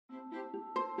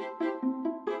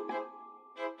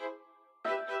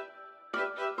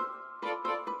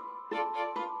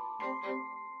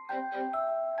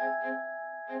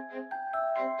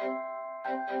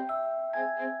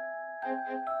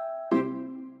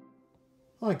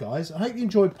Hi guys, I hope you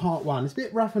enjoyed part one. It's a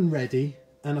bit rough and ready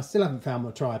and I still haven't found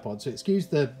my tripod, so excuse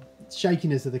the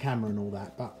shakiness of the camera and all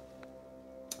that, but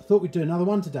I thought we'd do another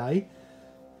one today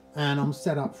and I'm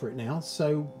set up for it now.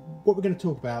 So what we're going to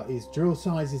talk about is drill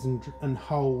sizes and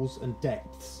holes and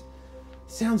depths.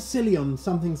 Sounds silly on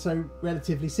something so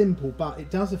relatively simple, but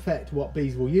it does affect what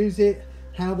bees will use it,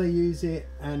 how they use it,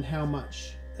 and how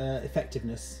much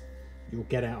effectiveness you'll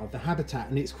get out of the habitat.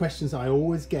 And it's questions I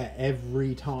always get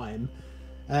every time.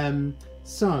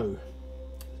 So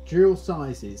drill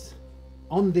sizes.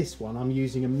 On this one I'm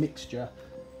using a mixture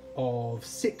of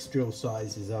 6 drill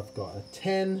sizes. I've got a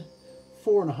 10,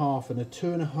 4.5 and a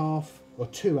 2.5, or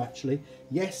 2 actually.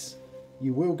 Yes,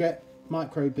 you will get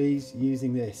micro bees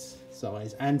using this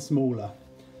size and smaller.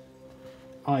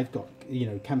 I've got, you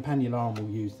know, Campanillarum will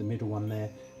use the middle one there,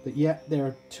 but yeah, there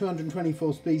are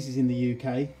 224 species in the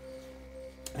UK,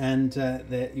 and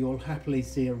you'll happily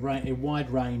see a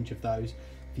wide range of those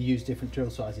if you use different drill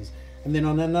sizes. And then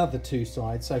on another 2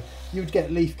 sides, so you would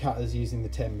get leaf cutters using the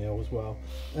 10mm as well.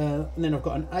 And then I've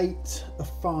got an 8, a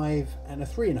 5 and a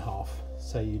 3.5.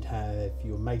 So you'd have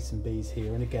your mason bees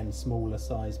here, and again smaller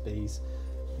size bees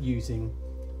using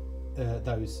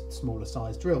those smaller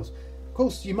size drills. Of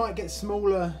course, you might get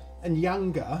smaller and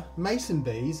younger mason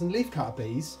bees and leaf cutter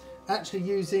bees actually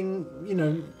using, you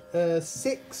know,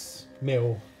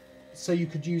 6mm. So you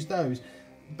could use those.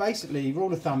 Basically,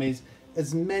 rule of thumb is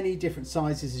as many different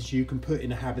sizes as you can put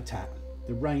in a habitat.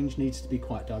 The range needs to be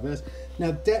quite diverse.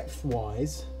 Now, depth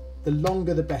wise, the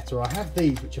longer the better. I have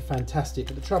these which are fantastic,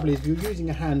 but the trouble is if you're using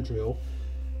a hand drill,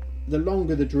 the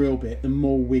longer the drill bit, the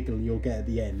more wiggle you'll get at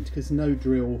the end, because no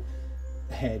drill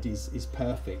head is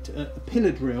perfect. A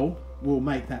pillar drill will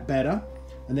make that better,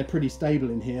 and they're pretty stable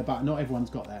in here, but not everyone's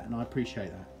got that, and I appreciate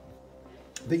that.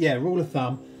 But yeah, rule of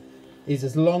thumb is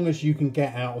as long as you can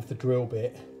get out of the drill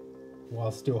bit while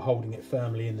still holding it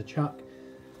firmly in the chuck,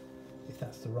 if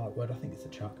that's the right word, I think it's the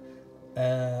chuck,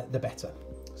 the better.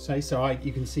 So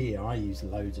you can see here I use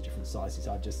loads of different sizes.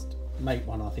 I just make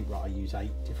one, I think, right, I use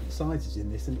 8 different sizes in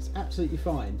this, and it's absolutely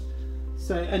fine.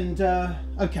 So, and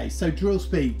okay, so drill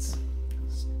speeds,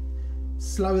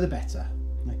 slower the better.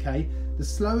 Okay, the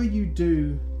slower you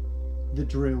do the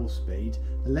drill speed,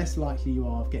 the less likely you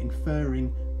are of getting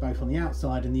furring both on the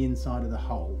outside and the inside of the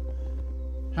hole.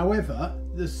 However,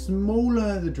 the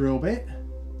smaller the drill bit,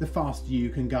 the faster you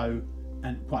can go,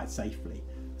 and quite safely.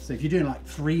 So if you're doing like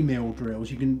 3mm drills,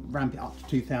 you can ramp it up to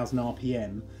 2000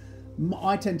 RPM.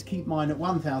 I tend to keep mine at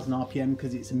 1000 RPM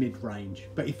because it's a mid-range.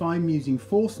 But if I'm using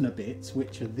Forstner bits,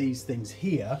 which are these things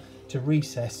here, to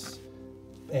recess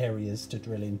areas to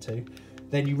drill into,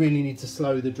 then you really need to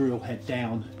slow the drill head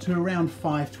down to around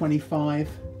 525,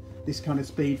 this kind of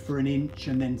speed for 1 inch,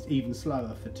 and then even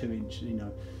slower for 2 inch. You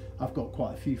know, I've got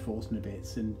quite a few Forstner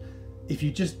bits, and if you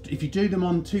do them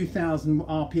on 2000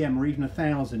 RPM or even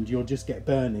 1000, you'll just get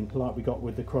burning like we got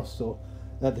with the cross saw,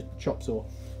 the chop saw,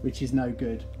 which is no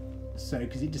good. So,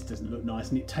 because it just doesn't look nice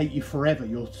and it take you forever,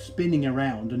 you're spinning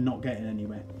around and not getting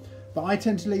anywhere. But I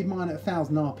tend to leave mine at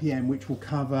 1000 RPM, which will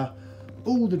cover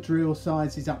all the drill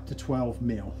sizes up to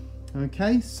 12mm.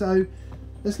 Okay, so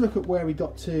let's look at where we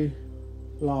got to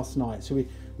last night. So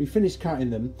we finished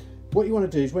cutting them. What you want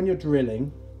to do is when you're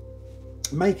drilling,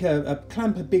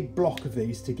 clamp a big block of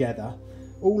these together,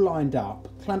 all lined up,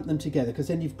 clamp them together, because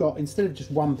then you've got, instead of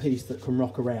just one piece that can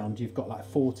rock around, you've got like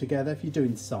 4 together. If you're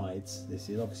doing sides, this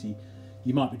is obviously,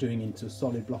 you might be doing into a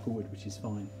solid block of wood, which is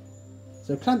fine.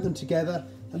 So clamp them together,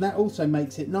 and that also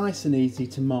makes it nice and easy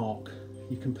to mark.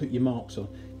 You can put your marks on.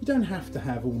 You don't have to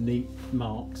have all neat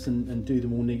marks and do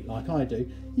them all neat like I do.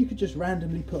 You could just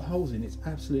randomly put holes in, it's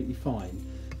absolutely fine.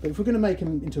 But if we're going to make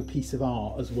them into a piece of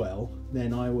art as well,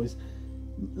 then I always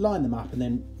line them up, and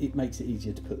then it makes it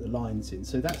easier to put the lines in.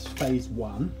 So that's phase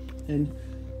 1, and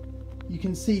you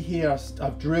can see here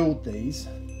I've drilled these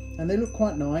and they look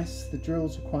quite nice. The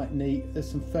drills are quite neat. There's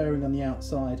some furring on the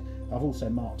outside. I've also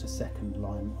marked a second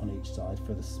line on each side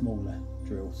for the smaller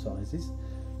drill sizes.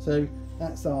 So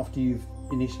that's after you've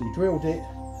initially drilled it,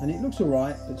 and it looks all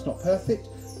right, but it's not perfect.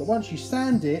 But once you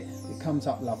sand it, it comes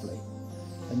up lovely.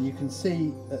 And you can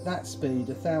see at that speed,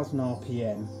 1000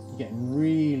 RPM, you're getting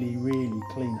really, really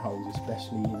clean holes,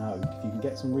 especially in oak. If you can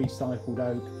get some recycled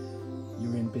oak,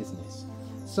 you're in business.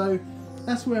 So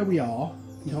that's where we are.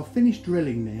 I'll finish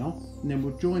drilling now, and then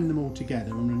we'll join them all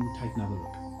together and then we'll take another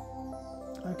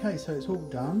look. Okay, so it's all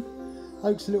done.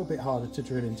 Oak's a little bit harder to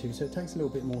drill into, so it takes a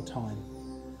little bit more time.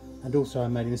 And also I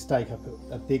made a mistake, I put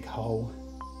a big hole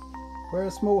where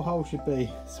a small hole should be,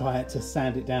 so I had to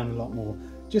sand it down a lot more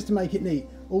just to make it neat.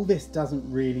 All this doesn't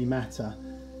really matter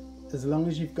as long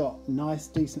as you've got nice,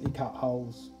 decently cut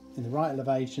holes in the right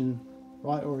elevation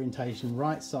right orientation,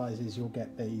 right sizes, you'll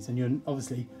get bees. And you'll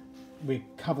obviously, we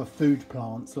cover food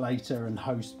plants later and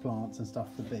host plants and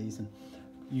stuff for bees, and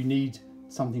you need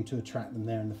something to attract them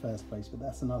there in the first place, but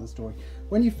that's another story.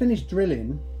 When you finish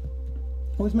drilling,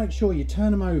 always make sure you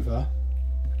turn them over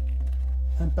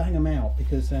and bang them out,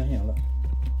 because here, look,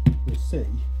 you'll see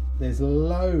there's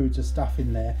loads of stuff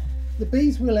in there. The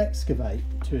bees will excavate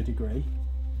to a degree,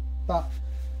 but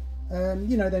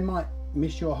you know, they might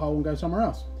miss your hole and go somewhere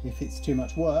else if it's too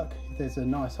much work, if there's a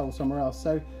nice hole somewhere else.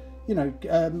 So, you know,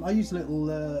 I use a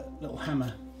little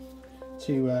hammer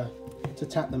to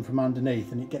tap them from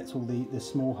underneath, and it gets all the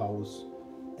small holes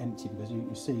empty, because you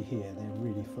see here they're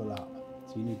really full up.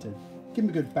 So you need to give them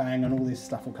a good bang and all this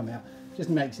stuff will come out. Just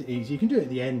makes it easy. You can do it at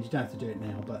the end, you don't have to do it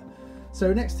now. But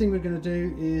so next thing we're going to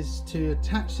do is to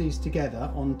attach these together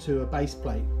onto a base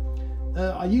plate.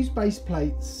 I use base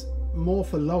plates more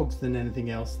for logs than anything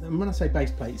else. And when I say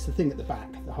base plate, it's the thing at the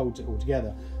back that holds it all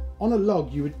together. On a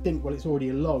log you would think, well, it's already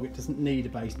a log, it doesn't need a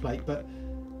base plate, but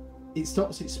it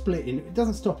stops it splitting. It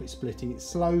doesn't stop it splitting, it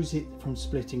slows it from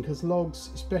splitting, because logs,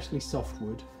 especially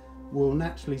softwood, will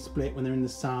naturally split when they're in the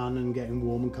sun and getting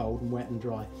warm and cold and wet and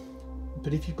dry.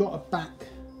 But if you've got a back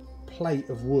plate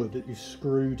of wood that you've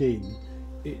screwed in,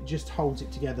 it just holds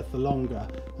it together for longer.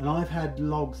 And I've had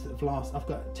logs that have lasted, I've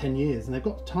got 10 years, and they've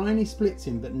got tiny splits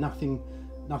in, but nothing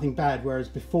bad, whereas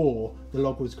before the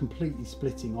log was completely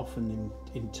splitting, often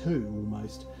in two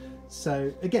almost.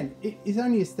 So again, it's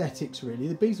only aesthetics really.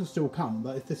 The bees will still come,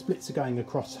 but if the splits are going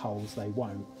across holes, they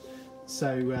won't.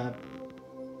 So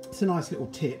it's a nice little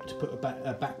tip to put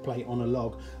a back plate on a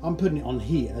log. I'm putting it on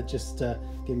here just to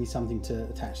give me something to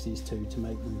attach these to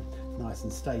make them nice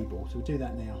and stable. So we'll do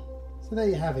that now. So there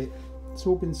you have it. It's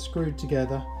all been screwed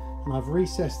together, and I've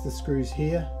recessed the screws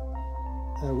here,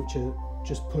 which are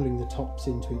just pulling the tops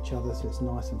into each other so it's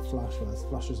nice and flush, or as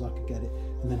flush as I could get it.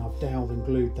 And then I've doweled and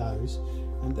glued those.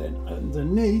 And then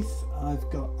underneath I've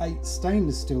got 8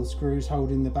 stainless steel screws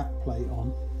holding the back plate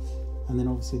on, and then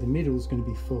obviously the middle is going to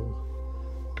be full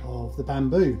of the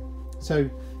bamboo. So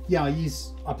yeah,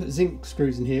 I put zinc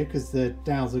screws in here because the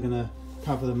dowels are going to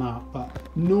cover them up,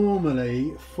 but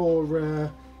normally for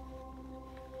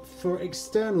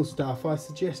external stuff I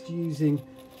suggest using,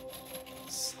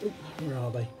 where are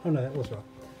they? Oh no, that was right,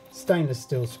 stainless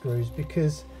steel screws,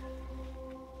 because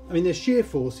I mean, their shear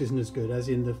force isn't as good as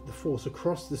in the force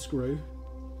across the screw,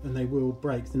 and they will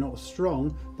break. They're not as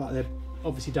strong, but they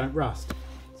obviously don't rust.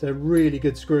 So they're really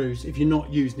good screws if you're not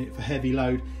using it for heavy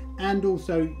load, and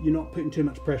also you're not putting too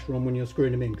much pressure on when you're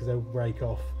screwing them in, because they'll break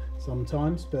off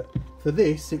sometimes. But for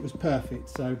this, it was perfect.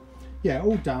 So yeah,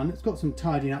 all done. It's got some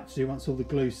tidying up to do once all the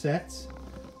glue sets.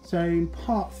 So in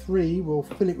part 3, we'll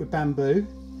fill it with bamboo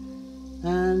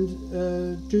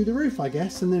and do the roof, I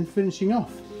guess, and then finishing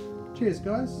off. Cheers,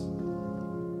 guys.